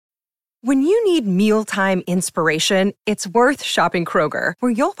When you need mealtime inspiration, it's worth shopping Kroger,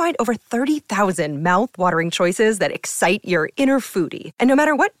 where you'll find over 30,000 mouth-watering choices that excite your inner foodie. And no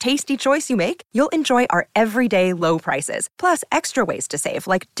matter what tasty choice you make, you'll enjoy our everyday low prices, plus extra ways to save,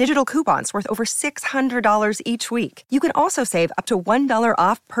 like digital coupons worth over $600 each week. You can also save up to $1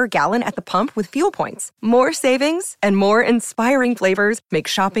 off per gallon at the pump with fuel points. More savings and more inspiring flavors make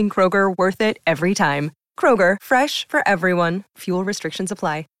shopping Kroger worth it every time. Kroger, fresh for everyone. Fuel restrictions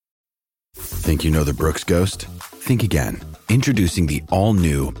apply. Think you know the Brooks Ghost? Think again. Introducing the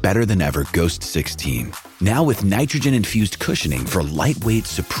all-new, better-than-ever Ghost 16. Now with nitrogen-infused cushioning for lightweight,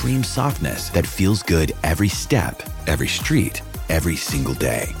 supreme softness that feels good every step, every street, every single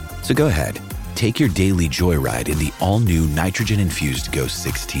day. So go ahead, take your daily joyride in the all-new nitrogen-infused Ghost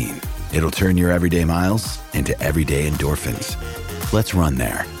 16. It'll turn your everyday miles into everyday endorphins. Let's run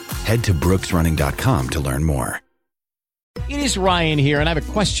there. Head to brooksrunning.com to learn more. It is Ryan here, and I have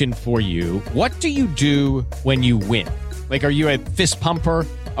a question for you. What do you do when you win? Like, are you a fist pumper,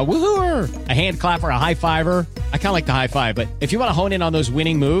 a woohooer, a hand clapper, a high fiver? I kind of like the high five, but if you want to hone in on those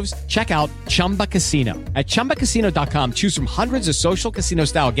winning moves, check out Chumba Casino. At ChumbaCasino.com, choose from hundreds of social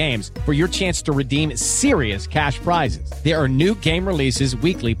casino-style games for your chance to redeem serious cash prizes. There are new game releases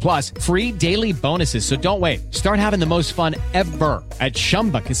weekly, plus free daily bonuses, so don't wait. Start having the most fun ever at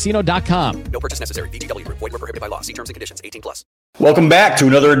ChumbaCasino.com. No purchase necessary. VGW. Void where prohibited by law. See terms and conditions. 18+. Welcome back to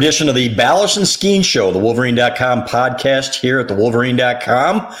another edition of the Balas and Skene Show, the Wolverine.com podcast here at the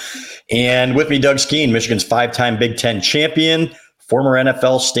Wolverine.com. And with me, Doug Skene, Michigan's five-time Big Ten champion, former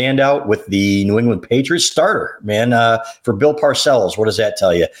NFL standout with the New England Patriots starter. Man, for Bill Parcells, what does that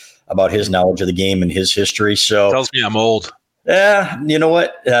tell you about his knowledge of the game and his history? So tells me I'm old. Yeah, you know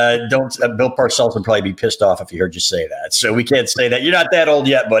what? Bill Parcells would probably be pissed off if he heard you say that. So we can't say that. You're not that old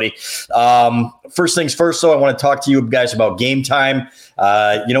yet, buddy. First things first, though, I want to talk to you guys about game time.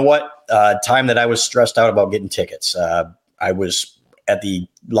 You know what? Time that I was stressed out about getting tickets. I was at the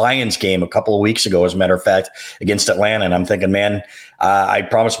Lions game a couple of weeks ago, as a matter of fact, against Atlanta. And I'm thinking, man, I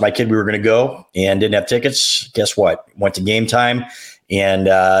promised my kid we were going to go and didn't have tickets. Guess what? Went to game time and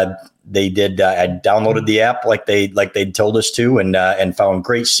they did. I downloaded the app like they told us to, and found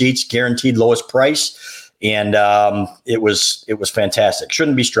great seats, guaranteed lowest price, and it was fantastic.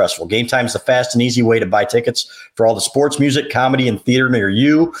 Shouldn't be stressful. Game Time is the fast and easy way to buy tickets for all the sports, music, comedy, and theater near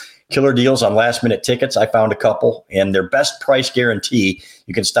you. Killer deals on last minute tickets. I found a couple, and their best price guarantee.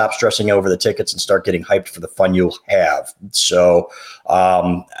 You can stop stressing over the tickets and start getting hyped for the fun you'll have. So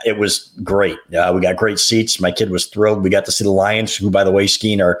it was great. We got great seats. My kid was thrilled. We got to see the Lions, who, by the way,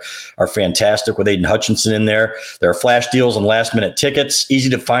 Skene, are fantastic with Aiden Hutchinson in there. There are flash deals on last minute tickets. Easy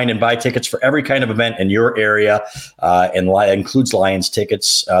to find and buy tickets for every kind of event in your area, and includes Lions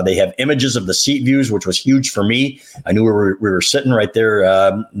tickets. They have images of the seat views, which was huge for me. I knew we were sitting right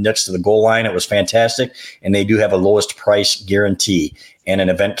there next to the goal line. It was fantastic. And they do have a lowest price guarantee and an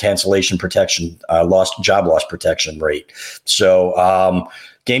event cancellation protection, job loss protection rate. So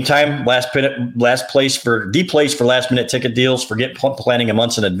Game Time, the place for last minute ticket deals. Forget planning a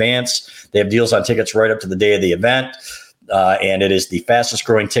months in advance. They have deals on tickets right up to the day of the event. And it is the fastest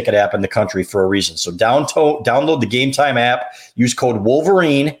growing ticket app in the country for a reason. So download the Game Time app, use code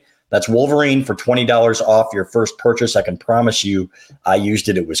Wolverine. That's Wolverine for $20 off your first purchase. I can promise you I used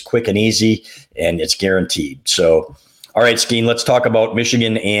it. It was quick and easy, and it's guaranteed. So, all right, Skene, let's talk about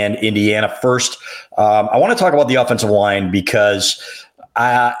Michigan and Indiana first. I want to talk about the offensive line because,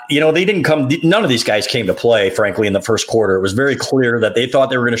 they didn't come. None of these guys came to play, frankly, in the first quarter. It was very clear that they thought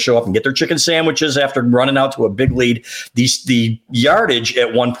they were going to show up and get their chicken sandwiches after running out to a big lead. The yardage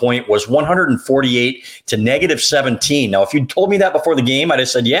at one point was 148 to -17. Now, if you'd told me that before the game, I'd have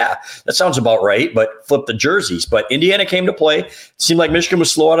said, yeah, that sounds about right, but flip the jerseys. But Indiana came to play. It seemed like Michigan was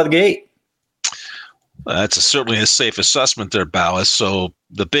slow out of the gate. That's certainly a safe assessment there, Balas. So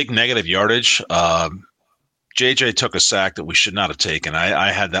the big negative yardage, JJ took a sack that we should not have taken.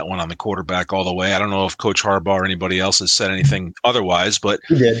 I had that one on the quarterback all the way. I don't know if Coach Harbaugh or anybody else has said anything otherwise, but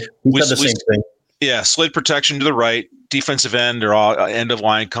he did. He said the same thing. Yeah, slid protection to the right, defensive end or end of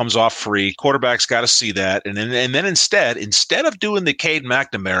line comes off free. Quarterback's got to see that, and then instead of doing the Cade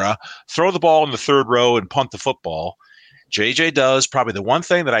McNamara, throw the ball in the third row and punt the football, JJ does probably the one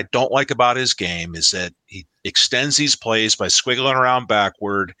thing that I don't like about his game is that he extends these plays by squiggling around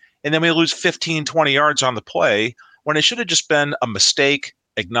backward. And then we lose 15, 20 yards on the play when it should have just been a mistake,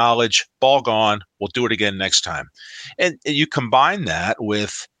 acknowledge, ball gone, we'll do it again next time. And you combine that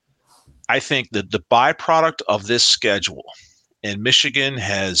with, I think, the byproduct of this schedule. And Michigan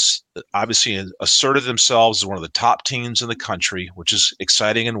has obviously asserted themselves as one of the top teams in the country, which is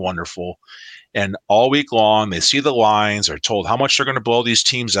exciting and wonderful. And all week long, they see the lines, are told how much they're going to blow these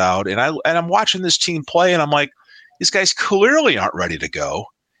teams out. And I'm watching this team play, and I'm like, these guys clearly aren't ready to go.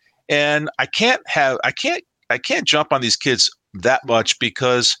 And I can't jump on these kids that much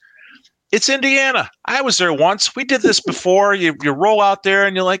because it's Indiana. I was there once. We did this before. You roll out there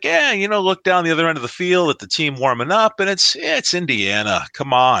and you're like, look down the other end of the field at the team warming up, and it's Indiana.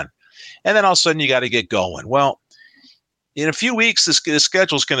 Come on. And then all of a sudden you got to get going. Well, in a few weeks, the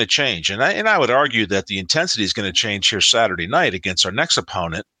schedule is going to change. And I would argue that the intensity is going to change here Saturday night against our next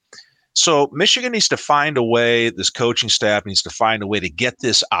opponent. So Michigan needs to find a way, this coaching staff needs to find a way to get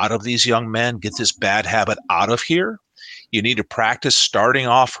this out of these young men, get this bad habit out of here. You need to practice starting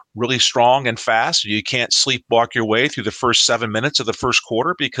off really strong and fast. You can't sleepwalk your way through the first 7 minutes of the first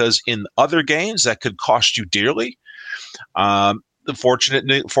quarter, because in other games that could cost you dearly.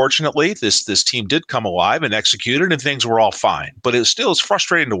 Fortunately, this team did come alive and executed, and things were all fine. But it's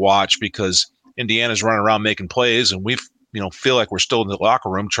frustrating to watch because Indiana's running around making plays, and we feel like we're still in the locker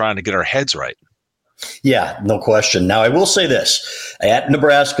room trying to get our heads right. Yeah, no question. Now, I will say this. At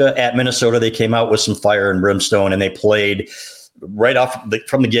Nebraska, at Minnesota, they came out with some fire and brimstone, and they played right off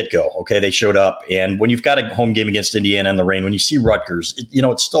from the get-go. Okay, they showed up. And when you've got a home game against Indiana in the rain, when you see Rutgers,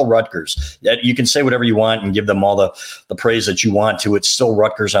 it's still Rutgers. You can say whatever you want and give them all the praise that you want to. It's still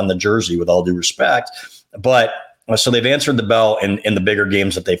Rutgers on the jersey, with all due respect. But so they've answered the bell in the bigger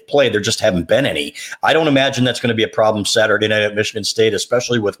games that they've played. There just haven't been any. I don't imagine that's going to be a problem Saturday night at Michigan State,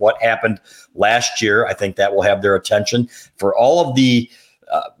 especially with what happened last year. I think that will have their attention for all of the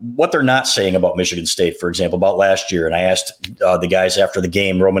what they're not saying about Michigan State, for example, about last year. And I asked the guys after the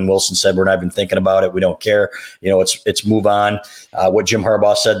game. Roman Wilson said, "We're not even thinking about it. We don't care. It's move on." What Jim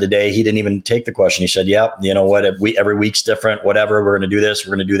Harbaugh said today, he didn't even take the question. He said, "Yeah, you know what? Every week's different. Whatever. We're going to do this.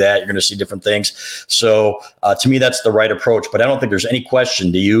 We're going to do that. You're going to see different things." So to me, that's the right approach. But I don't think there's any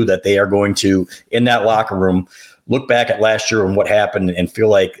question to you that they are going to, in that locker room, look back at last year and what happened and feel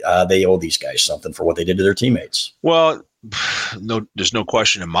like they owe these guys something for what they did to their teammates. Well, no, there's no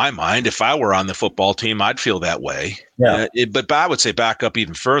question in my mind. If I were on the football team, I'd feel that way. Yeah. But I would say back up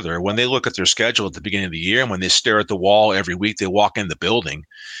even further. When they look at their schedule at the beginning of the year, and when they stare at the wall every week, they walk in the building.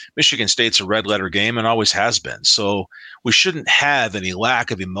 Michigan State's a red letter game and always has been. So we shouldn't have any lack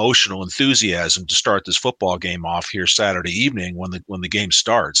of emotional enthusiasm to start this football game off here Saturday evening when the game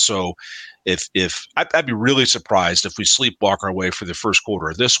starts. So if I'd be really surprised if we sleepwalk our way for the first quarter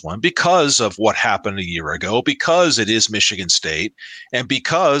of this one, because of what happened a year ago, because it is Michigan State, and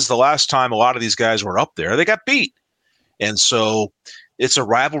because the last time a lot of these guys were up there, they got beat. And so it's a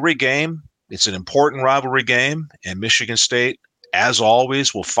rivalry game. It's an important rivalry game, and Michigan State, as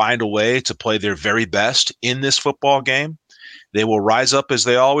always, will find a way to play their very best in this football game. They will rise up as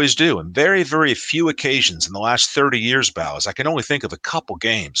they always do. And very, very few occasions in the last 30 years, Balas, I can only think of a couple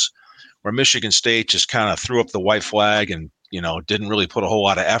games where Michigan State just kind of threw up the white flag and, didn't really put a whole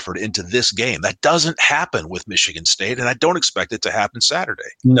lot of effort into this game. That doesn't happen with Michigan State, and I don't expect it to happen Saturday.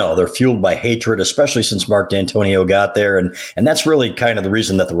 No, they're fueled by hatred, especially since Mark D'Antonio got there. And that's really kind of the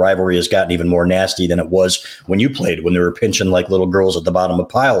reason that the rivalry has gotten even more nasty than it was when you played, when they were pinching like little girls at the bottom of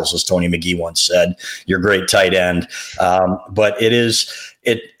piles, as Tony McGee once said, "You're great tight end." But it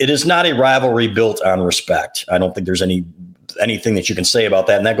is not a rivalry built on respect. I don't think there's anything that you can say about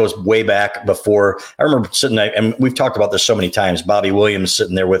that. And that goes way back before. I remember sitting there, and we've talked about this so many times, Bobby Williams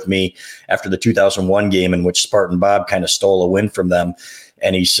sitting there with me after the 2001 game in which Spartan Bob kind of stole a win from them.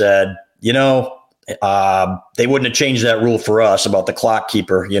 And he said, they wouldn't have changed that rule for us about the clock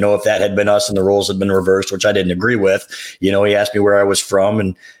keeper. If that had been us and the roles had been reversed, which I didn't agree with. He asked me where I was from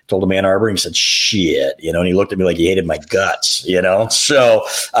and told him Ann Arbor, and he said, "Shit," and he looked at me like he hated my guts, So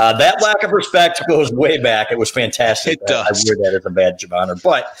that lack of respect goes way back. It was fantastic. It does. I wear that as a badge of honor.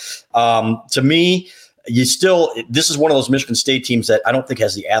 But to me, this is one of those Michigan State teams that I don't think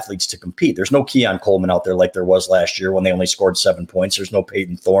has the athletes to compete. There's no Keon Coleman out there like there was last year when they only scored 7 points. There's no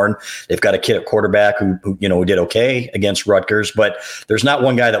Peyton Thorne. They've got a kid at quarterback who did okay against Rutgers, but there's not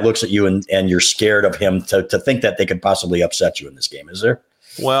one guy that looks at you and you're scared of him to think that they could possibly upset you in this game. Is there?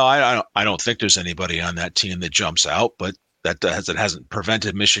 Well, I don't think there's anybody on that team that jumps out, but that hasn't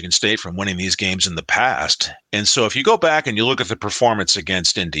prevented Michigan State from winning these games in the past. And so if you go back and you look at the performance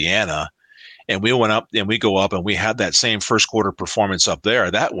against Indiana, and we went up and we go up and we had that same first quarter performance up there,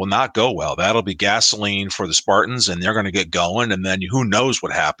 that will not go well. That'll be gasoline for the Spartans, and they're going to get going. And then who knows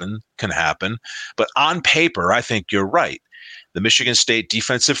what can happen. But on paper, I think you're right. The Michigan State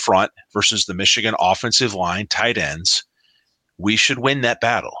defensive front versus the Michigan offensive line tight ends, we should win that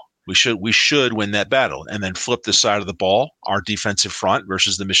battle. We should win that battle, and then flip the side of the ball, our defensive front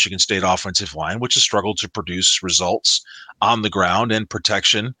versus the Michigan State offensive line, which has struggled to produce results on the ground and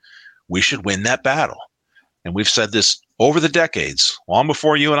protection we should win that battle. And we've said this over the decades, long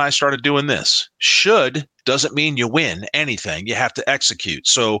before you and I started doing this. Should doesn't mean you win anything. You have to execute.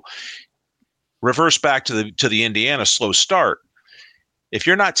 So reverse back to the Indiana slow start. If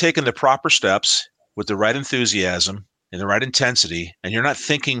you're not taking the proper steps with the right enthusiasm and the right intensity, and you're not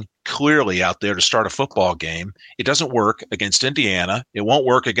thinking clearly out there to start a football game, it doesn't work against Indiana. It won't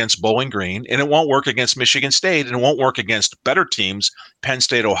work against Bowling Green, and it won't work against Michigan State, and it won't work against better teams, Penn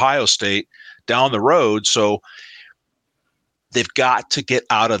State, Ohio State, down the road. So they've got to get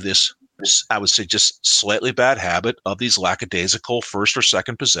out of this, I would say, just slightly bad habit of these lackadaisical first or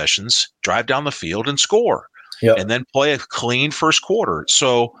second possessions, drive down the field and score. Yep. And then play a clean first quarter.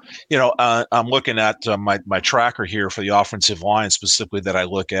 So, I'm looking at my tracker here for the offensive line specifically that I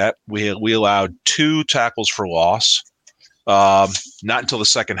look at. We allowed 2 tackles for loss, not until the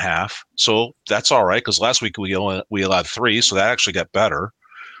second half. So that's all right, because last week we allowed 3, so that actually got better.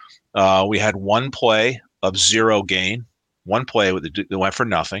 We had 1 play of 0 gain, 1 play that went for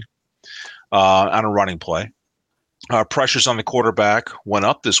nothing on a running play. Pressures on the quarterback went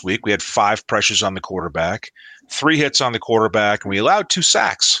up this week. We had 5 pressures on the quarterback, 3 hits on the quarterback, and we allowed 2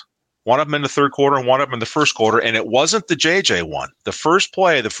 sacks. One of them in the third quarter and one of them in the first quarter, and it wasn't the JJ one. The first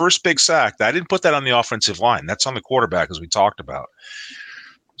play, the first big sack, I didn't put that on the offensive line. That's on the quarterback, as we talked about.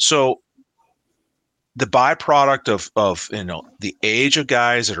 So the byproduct of the age of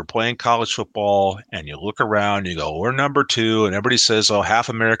guys that are playing college football, and you look around, you go, we're number 2, and everybody says, oh, half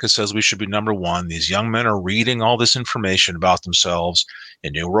America says we should be number 1. These young men are reading all this information about themselves,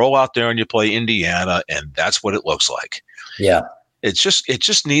 and you roll out there and you play Indiana, and that's what it looks like. Yeah. It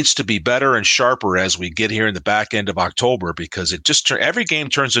just needs to be better and sharper as we get here in the back end of October, because every game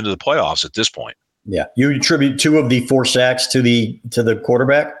turns into the playoffs at this point. Yeah. You attribute 2 of the 4 sacks to the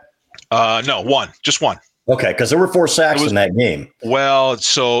quarterback? No, 1, just 1. Okay, because there were 4 sacks in that game. Well,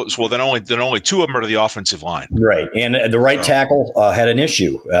 then only 2 of them are to the offensive line. Right, and the right tackle had an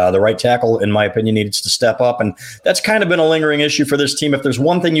issue. The right tackle, in my opinion, needs to step up, and that's kind of been a lingering issue for this team. If there's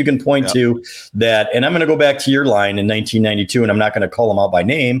one thing you can point to that, and I'm going to go back to your line in 1992, and I'm not going to call them out by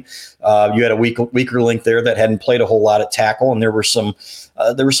name. You had a weaker link there that hadn't played a whole lot at tackle, and there was some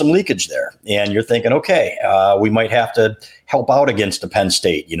leakage there. And you're thinking, okay, we might have to help out against the Penn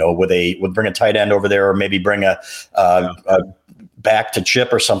State, with bring a tight end over there, or maybe bring a back to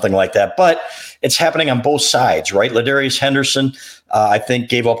chip or something like that. But it's happening on both sides, right? Ladarius Henderson, I think,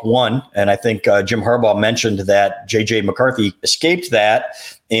 gave up 1. And I think Jim Harbaugh mentioned that J.J. McCarthy escaped that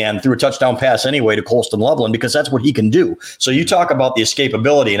and threw a touchdown pass anyway to Colston Loveland, because that's what he can do. So you talk about the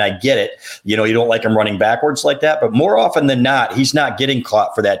escapability, and I get it. You don't like him running backwards like that, but more often than not, he's not getting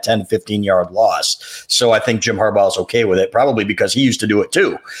caught for that 10, 15-yard loss. So I think Jim Harbaugh is okay with it, probably because he used to do it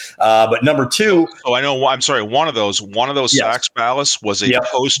too. But number 2. Oh, I know. I'm sorry. One of those yes. Sacks, Balas, was a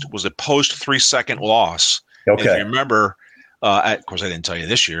post 3-second loss. Okay. If you remember, of course, I didn't tell you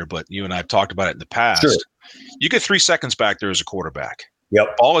this year, but you and I have talked about it in the past. Sure. You get 3 seconds back there as a quarterback.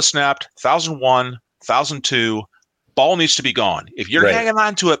 Yep. Ball is snapped, 1,001, 1,002. Ball needs to be gone. If you're hanging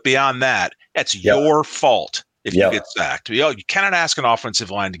on to it beyond that, that's your fault if you get sacked. You cannot ask an offensive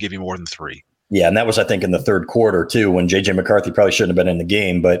line to give you more than 3. Yeah, and that was, I think, in the third quarter, too, when J.J. McCarthy probably shouldn't have been in the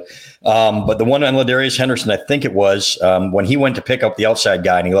game. But the one on Ladarius Henderson, I think it was, when he went to pick up the outside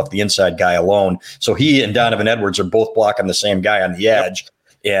guy and he left the inside guy alone. So he and Donovan Edwards are both blocking the same guy on the edge. Yep.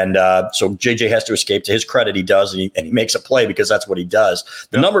 And so JJ has to escape. To his credit, he does, and he makes a play because that's what he does.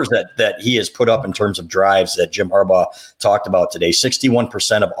 The numbers that he has put up in terms of drives that Jim Harbaugh talked about today,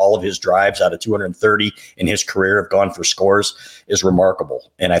 61% of all of his drives out of 230 in his career have gone for scores, is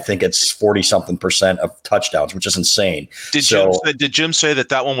remarkable. And I think it's 40-something% of touchdowns, which is insane. Did Jim say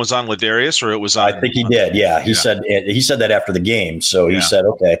that one was on Ladarius, or it was on? I think he did. Yeah, he said that after the game. So he said,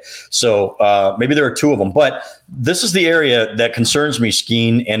 okay, so maybe there are 2 of them, but this is the area that concerns me,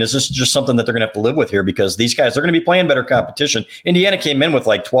 Skene. And is this just something that they're going to have to live with here? Because these guys, they're going to be playing better competition. Indiana came in with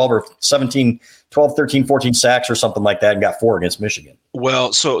like 12, 13, 14 sacks or something like that and got 4 against Michigan.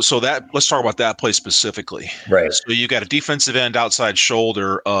 Well, so that, let's talk about that play specifically. Right. So you got a defensive end outside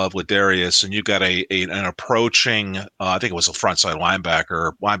shoulder of Ladarius, and you got an approaching, I think it was a front side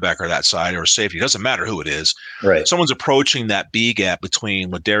linebacker that side, or safety. It doesn't matter who it is. Right. Someone's approaching that B gap between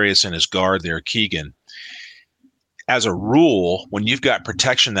Ladarius and his guard there, Keegan. As a rule, when you've got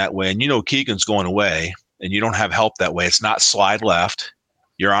protection that way, and Keegan's going away, and you don't have help that way, it's not slide left,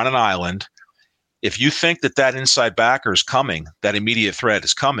 you're on an island. If you think that inside backer is coming, that immediate threat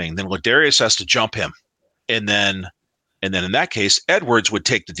is coming, then Ladarius has to jump him. And then in that case, Edwards would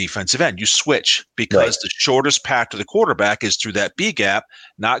take the defensive end. You switch, because the shortest path to the quarterback is through that B gap,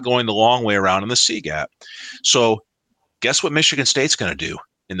 not going the long way around in the C gap. So guess what Michigan State's going to do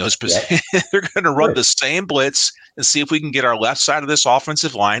in those positions. They're going to run the same blitz and see if we can get our left side of this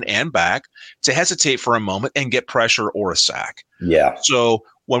offensive line and back to hesitate for a moment and get pressure or a sack. Yeah. So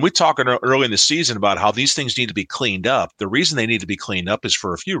when we talk early in the season about how these things need to be cleaned up, the reason they need to be cleaned up is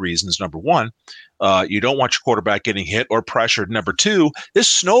for a few reasons. Number one, you don't want your quarterback getting hit or pressured. Number two, this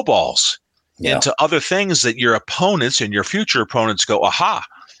snowballs into other things that your opponents and your future opponents go, aha,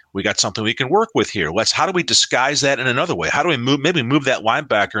 we got something we can work with here. How do we disguise that in another way? How do we move that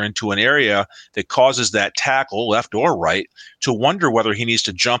linebacker into an area that causes that tackle, left or right, to wonder whether he needs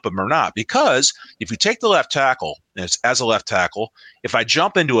to jump him or not? Because if you take the left tackle as a left tackle, if I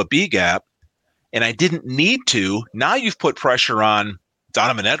jump into a B gap and I didn't need to, now you've put pressure on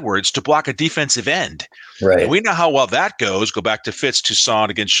Donovan Edwards to block a defensive end. Right. And we know how well that goes. Go back to Fitz Toussaint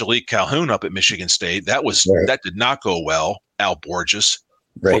against Shalik Calhoun up at Michigan State. That did not go well. Al Borges.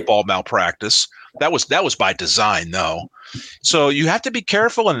 Football malpractice. That was by design, though. So you have to be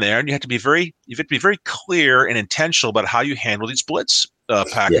careful in there, and you have to be very clear and intentional about how you handle these blitz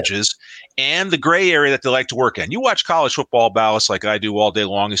packages and the gray area that they like to work in. You watch college football, Balas, like I do all day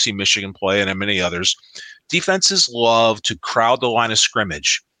long. You see Michigan play and many others. Defenses love to crowd the line of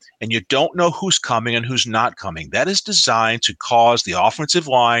scrimmage, and you don't know who's coming and who's not coming. That is designed to cause the offensive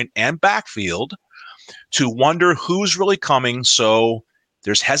line and backfield to wonder who's really coming. So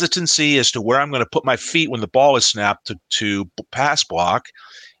there's hesitancy as to where I'm going to put my feet when the ball is snapped to pass block.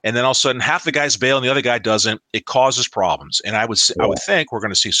 And then all of a sudden half the guys bail and the other guy doesn't. It causes problems. And I would think we're going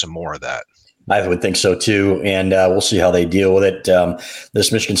to see some more of that. I would think so too. And we'll see how they deal with it.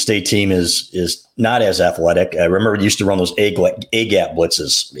 This Michigan State team is not as athletic. I remember we used to run those A-gap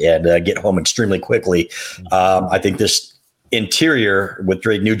blitzes and get home extremely quickly. I think this interior with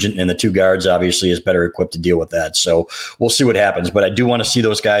Drake Nugent and the two guards obviously is better equipped to deal with that. So we'll see what happens. But I do want to see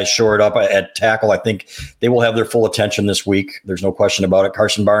those guys shored up at tackle. I think they will have their full attention this week. There's no question about it.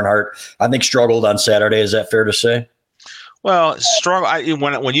 Carson Barnhart, I think, struggled on Saturday. Is that fair to say? Well, struggle.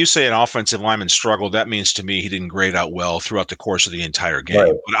 When you say an offensive lineman struggled, that means to me he didn't grade out well throughout the course of the entire game.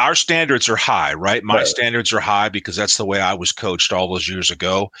 Right. But our standards are high, right? My standards are high because that's the way I was coached all those years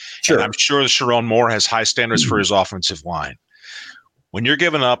ago. Sure. And I'm sure Sharon Moore has high standards for his offensive line. When you're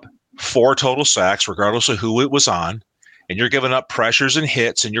giving up 4 total sacks, regardless of who it was on, and you're giving up pressures and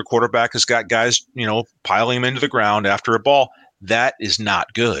hits, and your quarterback has got guys, piling him into the ground after a ball, that is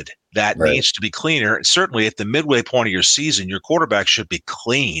not good. That needs to be cleaner. And certainly at the midway point of your season, your quarterback should be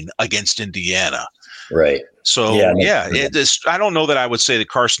clean against Indiana. Right. So, I don't know that I would say that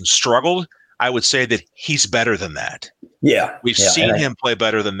Carson struggled. I would say that he's better than that. Yeah. We've seen him play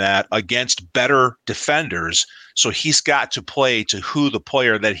better than that against better defenders. So he's got to play to who the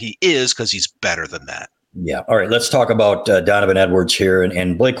player that he is because he's better than that. Yeah. All right. Let's talk about Donovan Edwards here.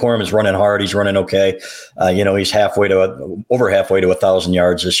 And Blake Corum is running hard. He's running okay. He's over halfway to 1,000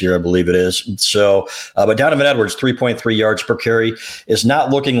 yards this year, I believe it is. So, but Donovan Edwards, 3.3 yards per carry, is not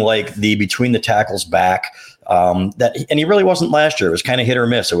looking like the between the tackles back. And he really wasn't last year. It was kind of hit or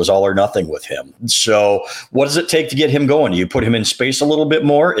miss. It was all or nothing with him. So what does it take to get him going? Do you put him in space a little bit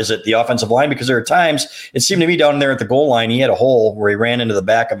more? Is it the offensive line? Because there are times it seemed to me down there at the goal line, he had a hole where he ran into the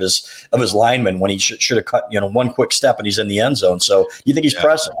back of his lineman when he should have cut, one quick step and he's in the end zone. So you think he's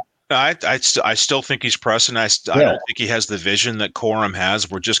pressing? I still think he's pressing. I don't think he has the vision that Corum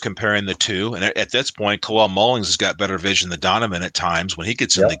has. We're just comparing the two. And at this point, Khalil Mullings has got better vision than Donovan at times when he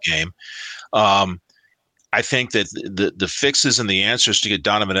gets in the game. I think that the fixes and the answers to get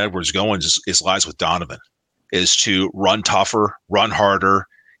Donovan Edwards going is lies with Donovan, is to run tougher, run harder,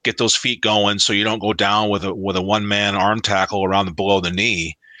 get those feet going so you don't go down with a one-man arm tackle around below the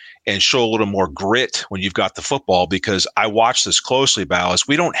knee, and show a little more grit when you've got the football. Because I watch this closely, Ballas.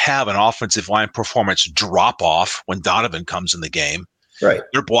 We don't have an offensive line performance drop off when Donovan comes in the game. Right.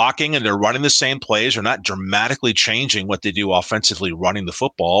 They're blocking and they're running the same plays. They're not dramatically changing what they do offensively running the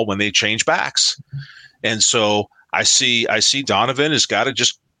football when they change backs. And so I see Donovan has got to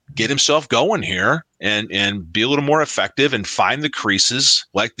just get himself going here and be a little more effective and find the creases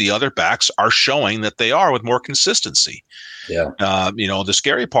like the other backs are showing that they are with more consistency. Yeah. The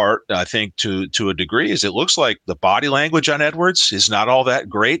scary part, I think, to a degree, is it looks like the body language on Edwards is not all that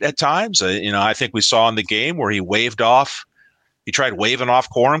great at times. I think we saw in the game where he tried waving off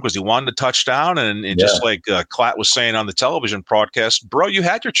Corum because he wanted a touchdown. And just like Klatt was saying on the television broadcast, bro, you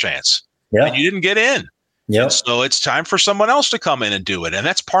had your chance. Yeah. And you didn't get in. Yeah. So it's time for someone else to come in and do it. And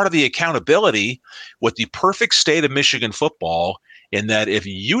that's part of the accountability with the perfect state of Michigan football, in that if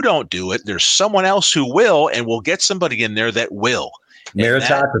you don't do it, there's someone else who will, and we'll get somebody in there that will.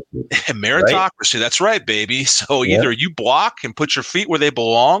 Meritocracy. Meritocracy. Right? That's right, baby. So either you block and put your feet where they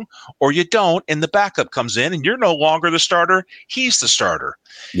belong, or you don't, and the backup comes in, and you're no longer the starter. He's the starter.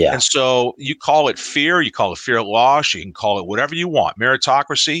 Yeah. And so you call it fear, you call it fear of loss, you can call it whatever you want.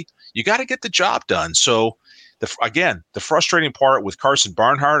 Meritocracy. You got to get the job done. So the frustrating part with Carson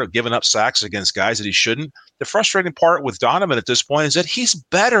Barnhart of giving up sacks against guys that he shouldn't, the frustrating part with Donovan at this point is that he's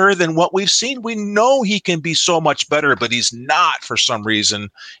better than what we've seen. We know he can be so much better, but he's not for some reason,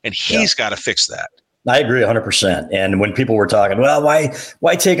 and he's got to fix that. I agree 100%. And when people were talking, well,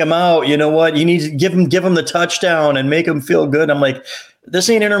 why take him out? You know what? You need to give him the touchdown and make him feel good. I'm like,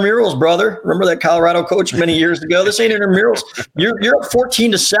 this ain't intramurals, brother. Remember that Colorado coach many years ago? This ain't intramurals. You're up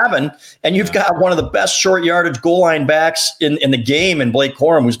 14-7, and you've got one of the best short yardage goal line backs in the game in Blake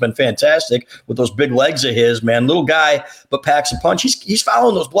Corum, who's been fantastic with those big legs of his, man. Little guy, but packs a punch. He's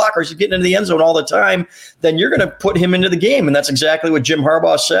following those blockers. He's getting into the end zone all the time. Then you're going to put him into the game. And that's exactly what Jim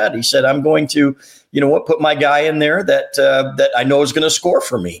Harbaugh said. He said, I'm going to, put my guy in there that I know is going to score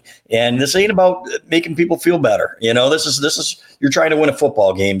for me. And this ain't about making people feel better. This is you're trying to win a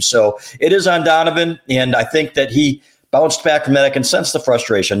football game. So it is on Donovan. And I think that he bounced back from that. I can sense the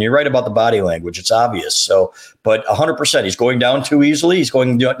frustration. You're right about the body language. It's obvious. So, but 100%, he's going down too easily. He's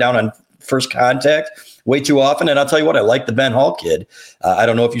going down on first contact way too often. And I'll tell you what, I like the Ben Hall kid. I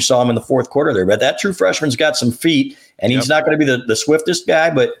don't know if you saw him in the fourth quarter there, but that true freshman's got some feet, and he's not going to be the swiftest guy.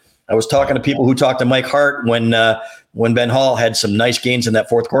 But I was talking to people who talked to Mike Hart when Ben Hall had some nice gains in that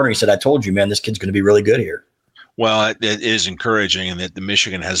fourth quarter. He said, I told you, man, this kid's going to be really good here. Well, it is encouraging, and that the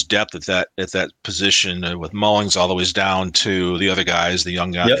Michigan has depth at that position with Mullings all the way down to the other guys, the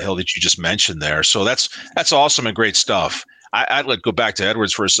young guy on the hill that you just mentioned there. So that's awesome and great stuff. I'd like to go back to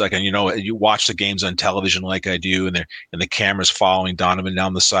Edwards for a second. You watch the games on television like I do, and the camera's following Donovan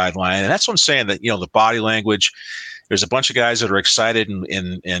down the sideline, and that's what I'm saying. That the body language. There's a bunch of guys that are excited,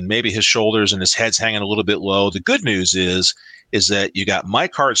 and maybe his shoulders and his head's hanging a little bit low. The good news is that you got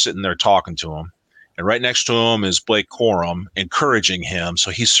Mike Hart sitting there talking to him. And right next to him is Blake Corum encouraging him.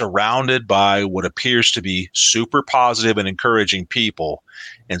 So he's surrounded by what appears to be super positive and encouraging people.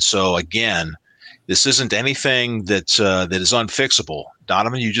 And so, again, this isn't anything that is unfixable.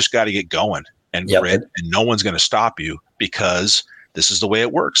 Donovan, you just got to get going and grit, and no one's going to stop you, because this is the way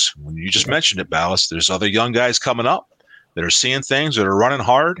it works. When you just mentioned it, Balas, there's other young guys coming up that are seeing things, that are running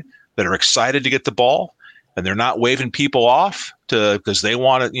hard, that are excited to get the ball, and they're not waving people off because they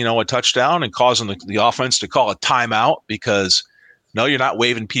want a touchdown and causing the offense to call a timeout because no, you're not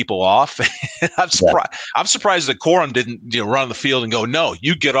waving people off. I'm surprised that Corum didn't run the field and go, no,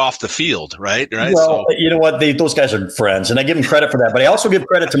 you get off the field, right? Well, so, you know what? Those guys are friends, and I give him credit for that. But I also give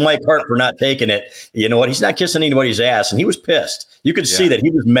credit to Mike Hart for not taking it. You know what? He's not kissing anybody's ass, and he was pissed. You could see that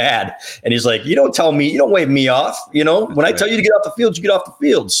he was mad, and he's like, you don't tell me, you don't wave me off. When I tell you to get off the field, you get off the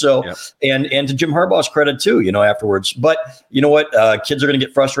field. So, and to Jim Harbaugh's credit too, afterwards. But you know what? Kids are going to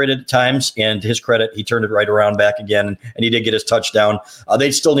get frustrated at times, and to his credit, he turned it right around back again, and he did get his touchdown.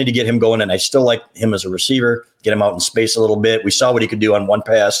 They still need to get him going, and I still like him as a receiver. Get him out in space a little bit. We saw what he could do on one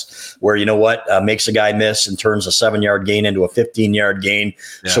pass where, makes a guy miss and turns a 7-yard gain into a 15-yard gain.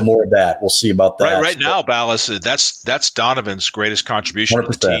 Yeah. So more of that. We'll see about that. Right now, Balas, that's Donovan's greatest contribution 100%.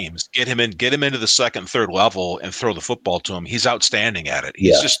 To the team. Get him into the second, third level and throw the football to him. He's outstanding at it.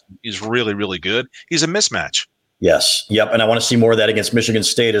 He's really, really good. He's a mismatch. Yes. Yep. And I want to see more of that against Michigan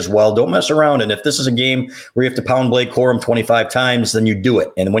State as well. Don't mess around. And if this is a game where you have to pound Blake Corum 25 times, then you do it.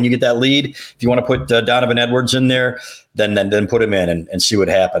 And when you get that lead, if you want to put Donovan Edwards in there, then put him in and see what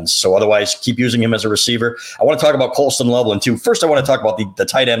happens. So otherwise, keep using him as a receiver. I want to talk about Colston Loveland too. First, I want to talk about the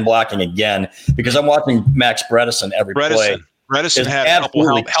tight end blocking again, because I'm watching Max Bredesen every play. Bredesen had a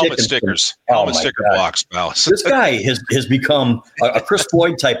couple helmet stickers, sticker blocks. Balas. This guy has become a Chris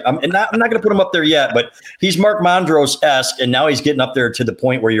Floyd type. I'm not going to put him up there yet, but he's Mark Mondros-esque, and now he's getting up there to the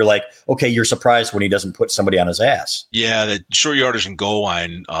point where you're like, okay, you're surprised when he doesn't put somebody on his ass. Yeah, the short yardage and goal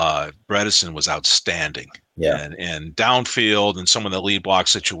line, Bredesen was outstanding. Yeah, and downfield and some of the lead block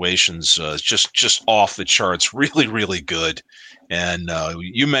situations, just off the charts, really, really good. And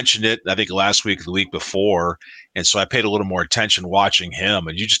you mentioned it, I think last week or the week before, and so I paid a little more attention watching him,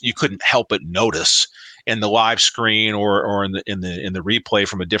 and you couldn't help but notice in the live screen or in the replay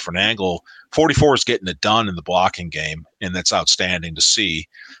from a different angle, 44 is getting it done in the blocking game, and that's outstanding to see.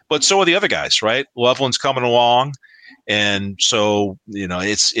 But so are the other guys, right? Loveland's coming along, and so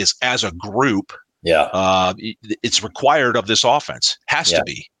it's as a group. Yeah, it's required of this offense. Has to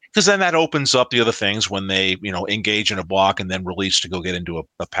be, because then that opens up the other things when they engage in a block and then release to go get into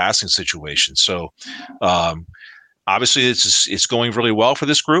a passing situation. So obviously it's going really well for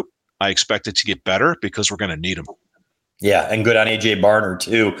this group. I expect it to get better because we're going to need them. Yeah, and good on AJ Barner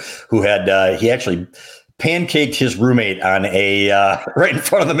too, who had he actually pancaked his roommate on a right in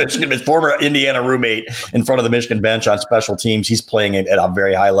front of the Michigan, his former Indiana roommate in front of the Michigan bench on special teams. He's playing at a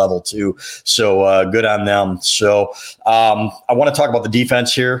very high level too. So good on them. So I want to talk about the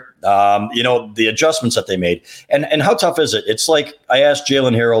defense here. The adjustments that they made and how tough is it? It's like I asked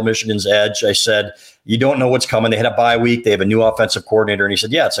Jalen Harrell, Michigan's edge. I said, you don't know what's coming. They had a bye week. They have a new offensive coordinator. And he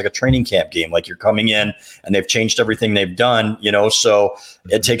said, yeah, it's like a training camp game. Like you're coming in and they've changed everything they've done, so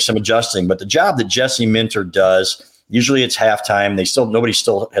it takes some adjusting. But the job that Jesse Minter does, usually it's halftime. Nobody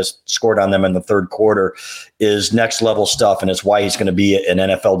still has scored on them in the third quarter, is next level stuff. And it's why he's going to be an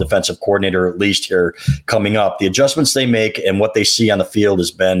NFL defensive coordinator, at least here coming up. The adjustments they make and what they see on the field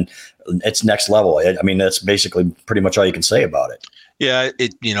it's next level. I mean, that's basically pretty much all you can say about it. Yeah,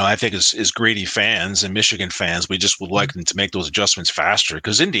 I think as greedy fans and Michigan fans, we just would like them to make those adjustments faster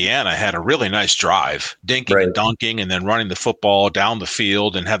because Indiana had a really nice drive, dinking and dunking and then running the football down the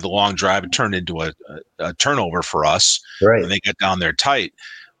field and have the long drive. It turned into a turnover for us. Right. And they get down there tight.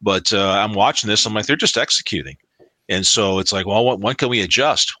 But I'm watching this. I'm like, they're just executing. And so it's like, well, when can we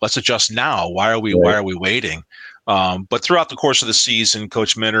adjust? Let's adjust now. Why are we waiting? But throughout the course of the season,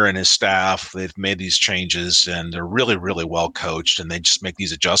 Coach Minter and his staff, they've made these changes and they're really, really well coached. And they just make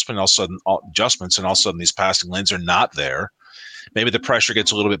these adjustments. And all of a sudden these passing lanes are not there. Maybe the pressure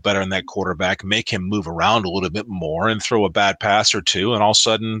gets a little bit better in that quarterback, make him move around a little bit more and throw a bad pass or two. And all of a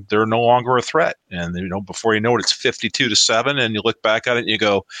sudden they're no longer a threat. And, before you know it, it's 52-7. And you look back at it and you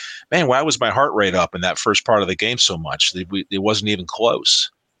go, man, why was my heart rate up in that first part of the game so much? It wasn't even close.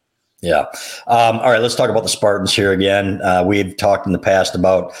 Yeah. All right. Let's talk about the Spartans here again. We've talked in the past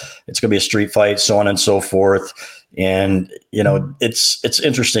about it's going to be a street fight, so on and so forth. And, it's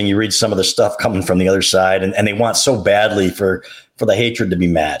interesting. You read some of the stuff coming from the other side and they want so badly for the hatred to be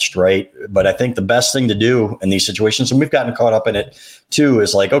matched. Right. But I think the best thing to do in these situations, and we've gotten caught up in it too,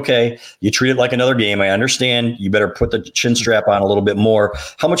 is like, okay, you treat it like another game. I understand you better put the chin strap on a little bit more.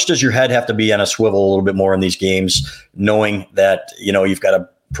 How much does your head have to be on a swivel a little bit more in these games, knowing that, you've got a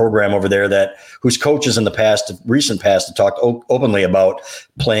program over there whose coaches in the recent past have talked openly about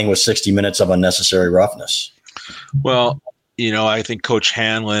playing with 60 minutes of unnecessary roughness? Well, I think Coach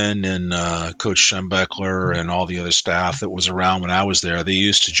Hanlon and Coach Schembechler and all the other staff that was around when I was there, they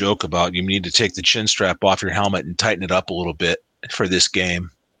used to joke about you need to take the chin strap off your helmet and tighten it up a little bit for this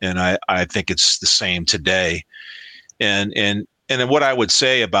game. And I think it's the same today. And then what I would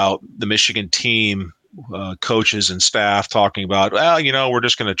say about the Michigan team, coaches and staff talking about, we're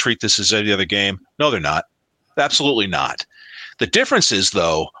just going to treat this as any other game. No, they're not. Absolutely not. The difference is,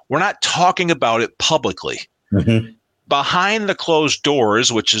 though, we're not talking about it publicly. Mm-hmm. Behind the closed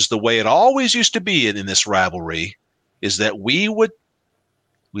doors, which is the way it always used to be in this rivalry, is that we would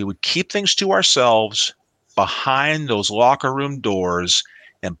keep things to ourselves behind those locker room doors,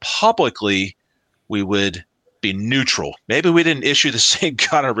 and publicly we would be neutral. Maybe we didn't issue the same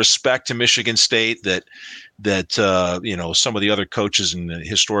kind of respect to Michigan State that some of the other coaches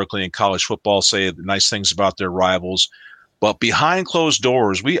historically in college football say nice things about their rivals. But behind closed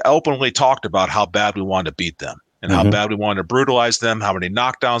doors, we openly talked about how bad we wanted to beat them and how bad we wanted to brutalize them, how many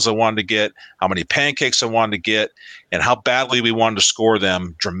knockdowns I wanted to get, how many pancakes I wanted to get, and how badly we wanted to outscore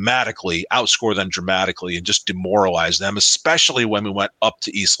them dramatically, and just demoralize them, especially when we went up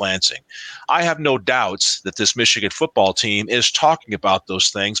to East Lansing. I have no doubts that this Michigan football team is talking about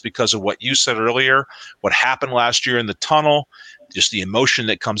those things because of what you said earlier, what happened last year in the tunnel, just the emotion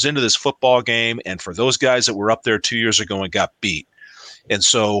that comes into this football game, and for those guys that were up there 2 years ago and got beat. And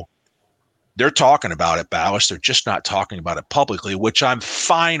so they're talking about it, Balas. They're just not talking about it publicly, which I'm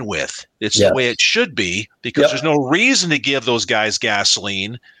fine with. It's the way it should be because there's no reason to give those guys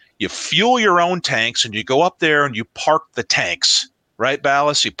gasoline. You fuel your own tanks and you go up there and you park the tanks, right,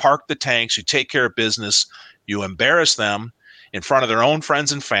 Balas? You park the tanks, you take care of business, you embarrass them in front of their own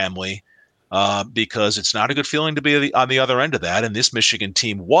friends and family because it's not a good feeling to be on the other end of that. And this Michigan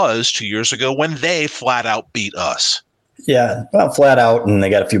team was 2 years ago when they flat out beat us. Yeah, well, flat out, and they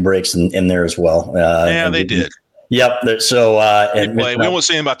got a few breaks in there as well. They did. Yep. So, we won't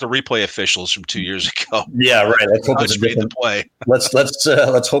say about the replay officials from 2 years ago. Yeah, right. Let's hope there's a different play.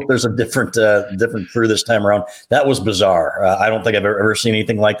 Let's hope there's a different crew this time around. That was bizarre. I don't think I've ever seen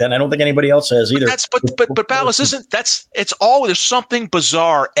anything like that. And I don't think anybody else has either. But Balas there's something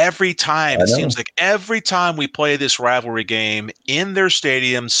bizarre every time. It seems like every time we play this rivalry game in their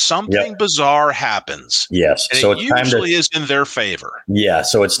stadium, something bizarre happens. Yes. And so it usually is in their favor. Yeah.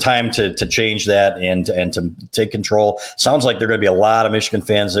 So it's time to change that and to take control. Sounds like there are going to be a lot of Michigan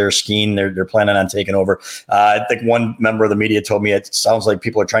fans there. Skene, they're planning on taking over. I think one member of the media told me it sounds like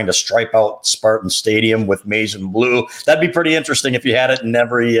people are trying to stripe out Spartan Stadium with maize and blue. That'd be pretty interesting if you had it in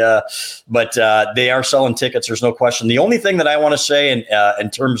every. But they are selling tickets. There's no question. The only thing that I want to say in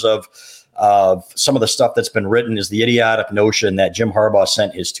terms of some of the stuff that's been written is the idiotic notion that Jim Harbaugh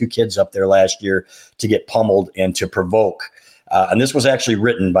sent his 2 kids up there last year to get pummeled and to provoke. And this was actually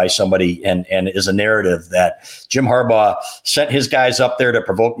written by somebody and is a narrative that Jim Harbaugh sent his guys up there to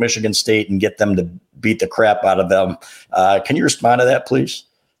provoke Michigan State and get them to beat the crap out of them. Can you respond to that, please?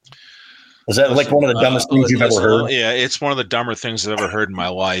 Is that like one of the dumbest things you've ever heard? Yeah, it's one of the dumber things I've ever heard in my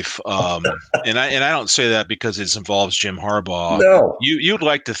life. And I don't say that because it involves Jim Harbaugh. No. You'd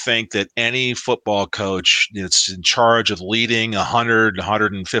like to think that any football coach that's in charge of leading 100,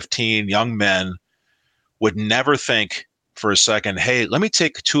 115 young men would never think for a second, hey, let me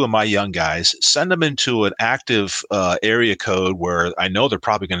take 2 of my young guys, send them into an active area code where I know they're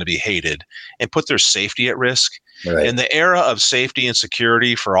probably going to be hated, and put their safety at risk. Right. In the era of safety and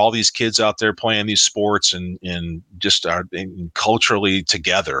security for all these kids out there playing these sports and just are culturally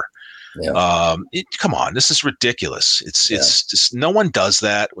together, come on, this is ridiculous. It's just no one does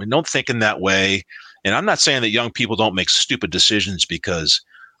that. We don't think in that way. And I'm not saying that young people don't make stupid decisions, because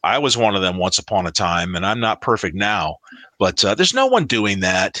I was one of them once upon a time, and I'm not perfect now. But there's no one doing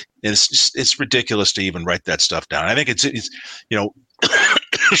that. And it's ridiculous to even write that stuff down. I think it's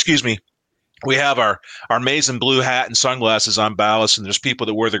excuse me. We have our maize and blue hat and sunglasses on Balas, and there's people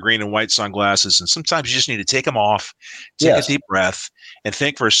that wear the green and white sunglasses. And sometimes you just need to take them off, take a deep breath, and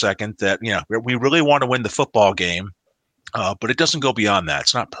think for a second that, we really want to win the football game. But it doesn't go beyond that.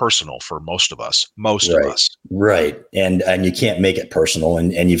 It's not personal for most of us. Of us. Right. And you can't make it personal.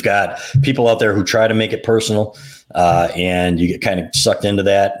 And you've got people out there who try to make it personal, and you get kind of sucked into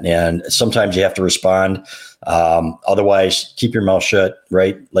that. And sometimes you have to respond. Otherwise, keep your mouth shut,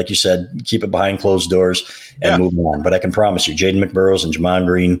 right? Like you said, keep it behind closed doors and move on. But I can promise you, Jaden McBurrows and Jamon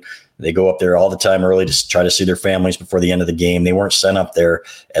Green, they go up there all the time early to try to see their families before the end of the game. They weren't sent up there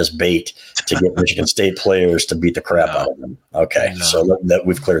as bait to get Michigan State players to beat the crap out of them. Okay, so that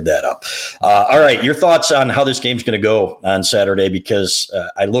we've cleared that up. All right, your thoughts on how this game's going to go on Saturday? Because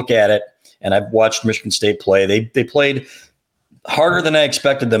I look at it, and I've watched Michigan State play. They played harder than I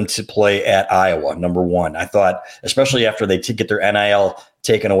expected them to play at Iowa, number one. I thought, especially after they get their NIL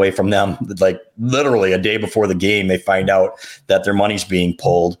taken away from them, like literally a day before the game, they find out that their money's being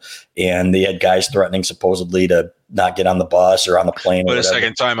pulled, and they had guys threatening supposedly to not get on the bus or on the plane. But a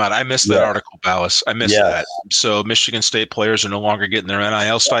second timeout. I missed that article, Balas. I missed that. So Michigan State players are no longer getting their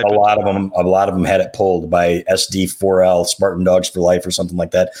NIL stipend. A lot of them had it pulled by SD4L, Spartan Dogs for Life, or something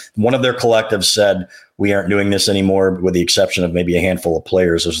like that. One of their collectives said, we aren't doing this anymore, with the exception of maybe a handful of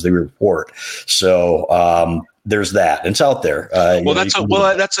players, as the report. So there's that. It's out there.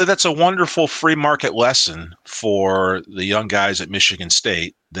 That's a wonderful free market lesson for the young guys at Michigan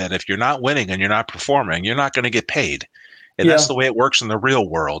State, that if you're not winning and you're not performing, you're not going to get paid. And that's the way it works in the real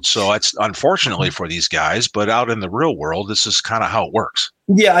world. So it's unfortunately for these guys, but out in the real world, this is kind of how it works.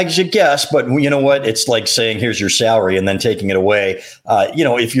 Yeah, I should guess, but you know what? It's like saying, "Here's your salary," and then taking it away.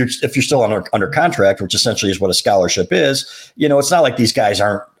 If you're still under contract, which essentially is what a scholarship is, it's not like these guys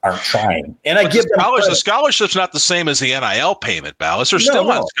aren't trying. And I give them the scholarship's not the same as the NIL payment, Balas. They're still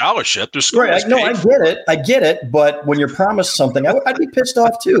on scholarship. They're right. I get it. But when you're promised something, I'd be pissed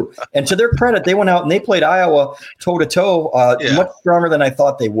off too. And to their credit, they went out and they played Iowa toe to toe, much stronger than I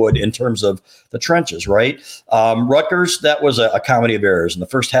thought they would in terms of the trenches. Right. Rutgers, that was a comedy of errors. In the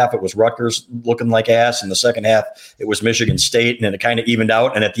first half, it was Rutgers looking like ass. In the second half, it was Michigan State, and then it kind of evened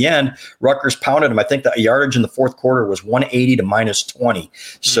out. And at the end, Rutgers pounded them. I think the yardage in the fourth quarter was 180 to minus 20.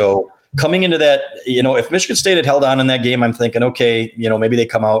 So coming into that, if Michigan State had held on in that game, I'm thinking, okay, maybe they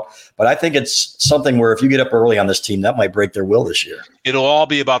come out. But I think it's something where if you get up early on this team, that might break their will this year. It'll all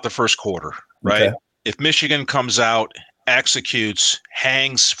be about the first quarter, right? Okay. If Michigan comes out, executes,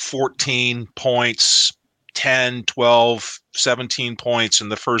 hangs 14 points, 10, 12, 17 points in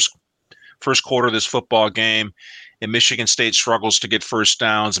the first quarter of this football game, and Michigan State struggles to get first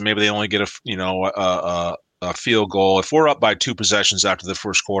downs, and maybe they only get a field goal. If we're up by 2 possessions after the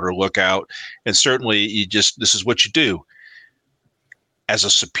first quarter, look out. And certainly this is what you do. As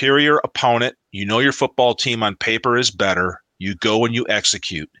a superior opponent, your football team on paper is better. You go and you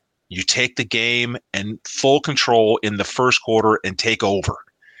execute. You take the game and full control in the first quarter and take over.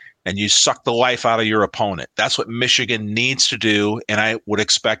 And you suck the life out of your opponent. That's what Michigan needs to do, and I would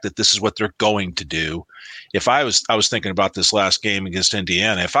expect that this is what they're going to do. if I was thinking about this last game against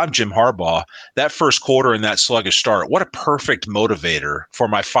Indiana, if I'm Jim Harbaugh, that first quarter and that sluggish start, what a perfect motivator for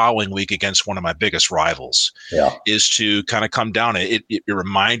my following week against one of my biggest rivals. Yeah. Is to kind of come down. It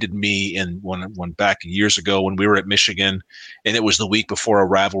reminded me when back years ago when we were at Michigan, and it was the week before a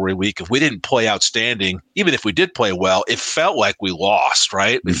rivalry week. If we didn't play outstanding, even if we did play well, it felt like we lost,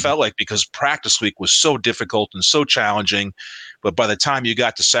 right? It felt like, because practice week was so difficult and so challenging. But by the time you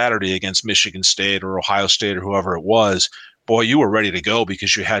got to Saturday against Michigan State or Ohio State or whoever it was, boy, you were ready to go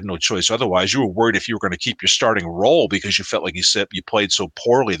because you had no choice. Otherwise, you were worried if you were going to keep your starting role because you felt like you played so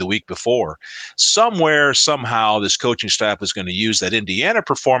poorly the week before. Somewhere, somehow, this coaching staff is going to use that Indiana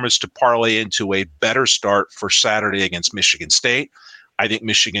performance to parlay into a better start for Saturday against Michigan State. I think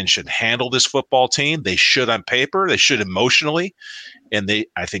Michigan should handle this football team. They should on paper. They should emotionally. And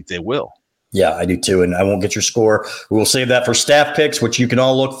I think they will. Yeah, I do too. And I won't get your score. We will save that for staff picks, which you can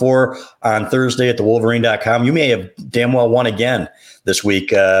all look for on Thursday at thewolverine.com. You may have damn well won again this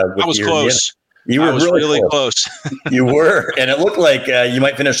week. I was close. You were really close. You were. And it looked like you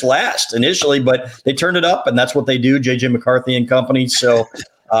might finish last initially, but they turned it up, and that's what they do, J.J. McCarthy and company. So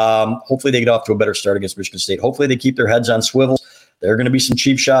hopefully they get off to a better start against Michigan State. Hopefully they keep their heads on swivels. There are going to be some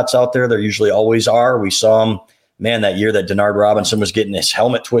cheap shots out there. There usually always are. We saw them. Man, that year that Denard Robinson was getting his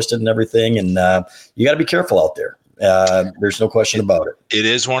helmet twisted and everything, and you got to be careful out there. There's no question about it. It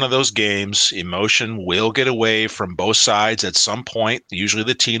is one of those games. Emotion will get away from both sides at some point. Usually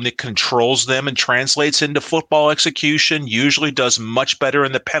the team that controls them and translates into football execution usually does much better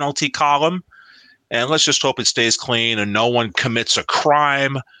in the penalty column. And let's just hope it stays clean and no one commits a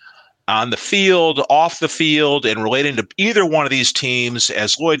crime on the field, off the field, and relating to either one of these teams.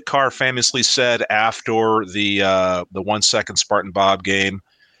 As Lloyd Carr famously said after the 1 second Spartan Bob game,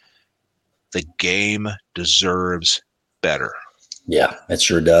 the game deserves better. Yeah, it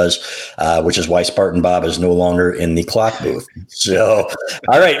sure does, which is why Spartan Bob is no longer in the clock booth. So,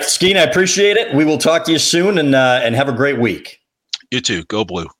 all right, Skene, I appreciate it. We will talk to you soon, and have a great week. You too. Go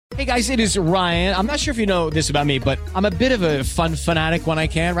Blue. Hey guys, it is Ryan. I'm not sure if you know this about me, but I'm a bit of a fun fanatic when I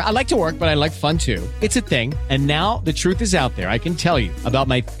can. I like to work, but I like fun too. It's a thing. And now the truth is out there. I can tell you about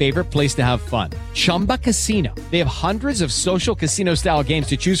my favorite place to have fun. Chumba Casino. They have hundreds of social casino style games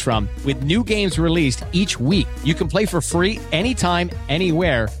to choose from with new games released each week. You can play for free anytime,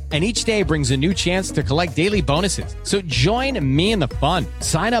 anywhere. And each day brings a new chance to collect daily bonuses. So join me in the fun.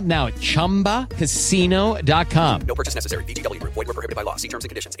 Sign up now at ChumbaCasino.com. No purchase necessary. VGW Group. Void where prohibited by law. See terms and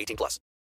conditions. 18+.